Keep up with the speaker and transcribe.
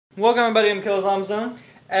Welcome everybody, I'm Killzone,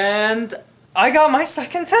 and I got my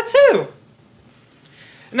second tattoo!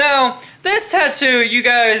 Now, this tattoo, you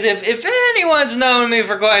guys, if anyone's known me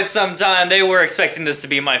for quite some time, they were expecting this to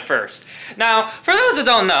be my first. Now, for those that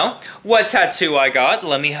don't know what tattoo I got,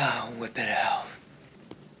 let me whip it out.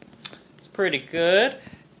 It's pretty good.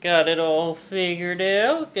 Got it all figured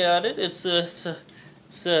out. Got it. It's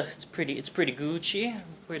pretty Gucci.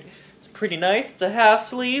 It's pretty nice. It's a half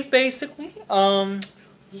sleeve, basically.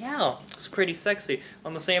 Yeah, it's pretty sexy.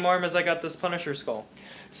 On the same arm as I got this Punisher skull.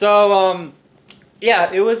 So, yeah,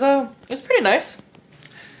 it was pretty nice.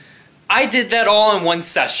 I did that all in one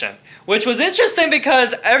session, which was interesting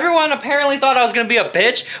because everyone apparently thought I was going to be a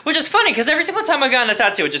bitch, which is funny because every single time I've gotten a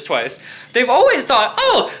tattoo, which is twice, they've always thought,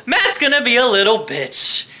 oh, Matt's going to be a little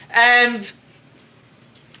bitch. And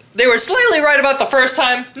they were slightly right about the first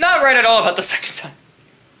time, not right at all about the second time.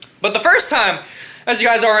 But the first time, as you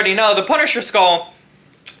guys already know, the Punisher skull,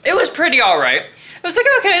 it was pretty alright. It was like,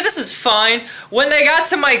 okay, this is fine. When they got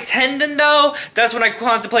to my tendon, though, that's when I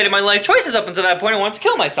contemplated my life choices up until that point. I wanted to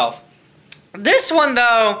kill myself. This one,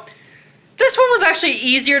 though, this one was actually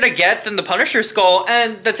easier to get than the Punisher skull,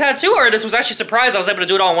 and the tattoo artist was actually surprised I was able to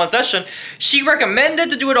do it all in one session. She recommended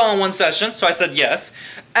to do it all in one session, so I said yes.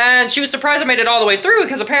 And she was surprised I made it all the way through,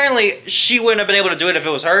 because apparently she wouldn't have been able to do it if it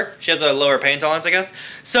was her. She has a lower pain tolerance, I guess.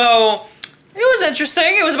 So, it was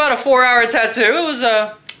interesting. It was about a 4-hour tattoo.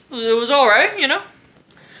 It was alright, you know?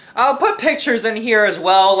 I'll put pictures in here as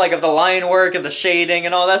well, like of the line work and the shading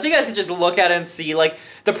and all that, so you guys can just look at it and see, like,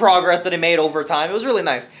 the progress that it made over time. It was really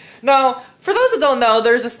nice. Now, for those that don't know,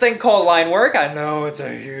 there's this thing called line work. I know it's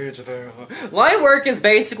a huge thing. Line work is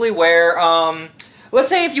basically where, let's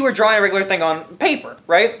say if you were drawing a regular thing on paper,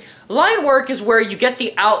 right? Line work is where you get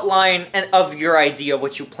the outline of your idea of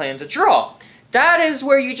what you plan to draw. That is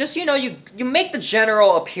where you just, you know, you make the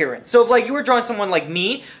general appearance. So if, like, you were drawing someone like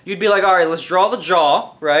me, you'd be like, alright, let's draw the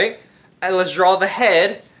jaw, right? And let's draw the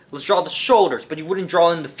head, let's draw the shoulders, but you wouldn't draw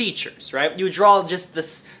in the features, right? You would draw just the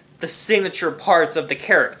signature parts of the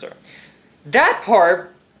character. That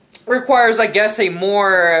part requires, I guess, a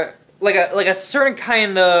more, like a certain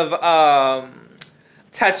kind of,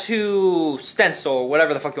 tattoo stencil, or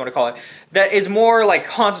whatever the fuck you want to call it, that is more, like,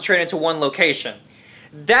 concentrated into one location.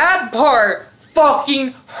 That part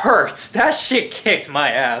fucking hurts. That shit kicked my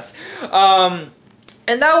ass. And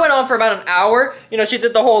that went on for about an hour. You know, she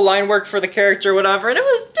did the whole line work for the character or whatever, and it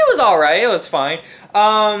was alright. It was fine.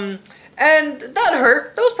 And that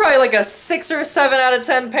hurt. That was probably like a 6 or 7 out of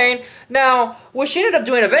 10 pain. Now, what she ended up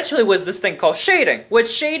doing eventually was this thing called shading, which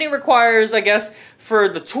shading requires, I guess, for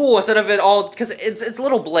the tool instead of it all, because it's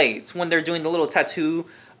little blades when they're doing the little tattoo.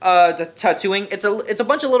 The tattooing, it's a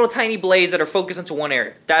bunch of little tiny blades that are focused into one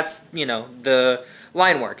area. That's, you know, the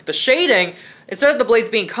line work. The shading, instead of the blades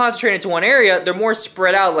being concentrated into one area, they're more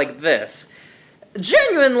spread out like this.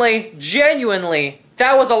 Genuinely,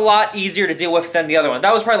 that was a lot easier to deal with than the other one.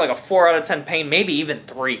 That was probably like a 4 out of 10 pain, maybe even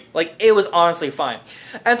 3. Like, it was honestly fine.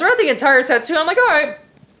 And throughout the entire tattoo, I'm like, alright,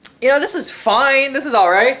 you know, this is fine, this is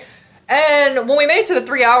alright. And when we made it to the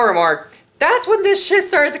 3-hour mark, that's when this shit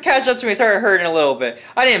started to catch up to me, started hurting a little bit.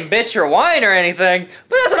 I didn't bitch or whine or anything,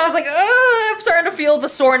 but that's when I was like, I'm starting to feel the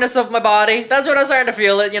soreness of my body. That's when I was starting to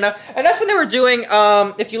feel it, you know? And that's when they were doing,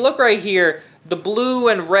 if you look right here, the blue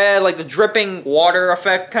and red, like the dripping water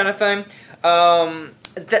effect kind of thing,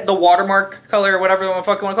 the watermark color, or whatever the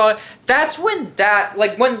fuck you want to call it, that's when that,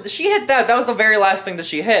 like when she hit that, that was the very last thing that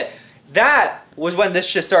she hit. That was when this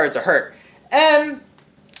shit started to hurt. And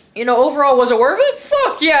you know, overall, was it worth it?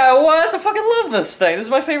 Fuck yeah, it was. I fucking love this thing. This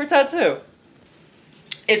is my favorite tattoo.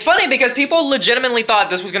 It's funny because people legitimately thought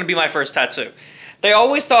this was going to be my first tattoo. They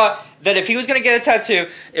always thought that if he was going to get a tattoo,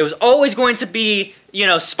 it was always going to be, you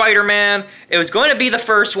know, Spider-Man. It was going to be the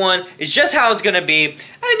first one. It's just how it's going to be.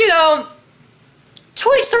 And, you know, to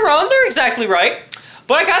each their own, they're exactly right.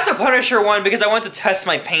 But I got the Punisher one because I wanted to test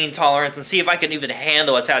my pain tolerance and see if I could even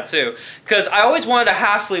handle a tattoo. Because I always wanted a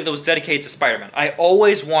half sleeve that was dedicated to Spider-Man. I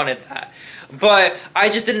always wanted that. But I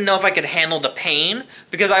just didn't know if I could handle the pain.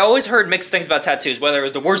 Because I always heard mixed things about tattoos. Whether it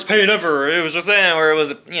was the worst pain ever, or it was just, or it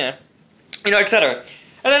was, you know, etc.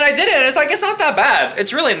 And then I did it, and it's like, it's not that bad.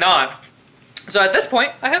 It's really not. So at this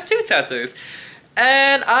point, I have 2 tattoos.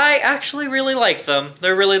 And I actually really like them.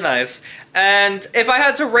 They're really nice. And if I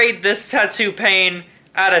had to rate this tattoo pain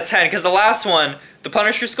out of 10, because the last one, the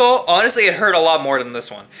Punisher skull, honestly, it hurt a lot more than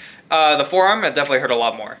this one. The forearm, it definitely hurt a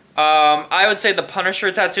lot more. I would say the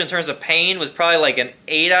Punisher tattoo in terms of pain was probably like an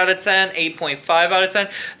 8 out of 10, 8.5 out of 10.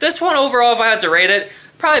 This one overall, if I had to rate it,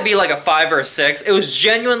 probably be like a 5 or a 6. It was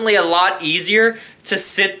genuinely a lot easier to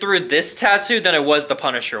sit through this tattoo than it was the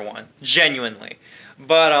Punisher one. Genuinely.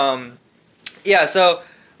 But, yeah, so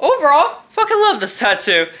overall, fucking love this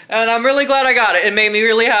tattoo. And I'm really glad I got it. It made me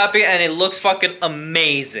really happy, and it looks fucking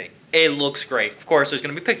amazing. It looks great. Of course, there's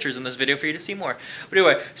going to be pictures in this video for you to see more. But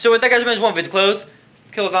anyway, so with that, guys, I'm going to one video close.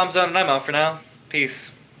 Kill Zombzone, and I'm out for now.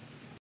 Peace.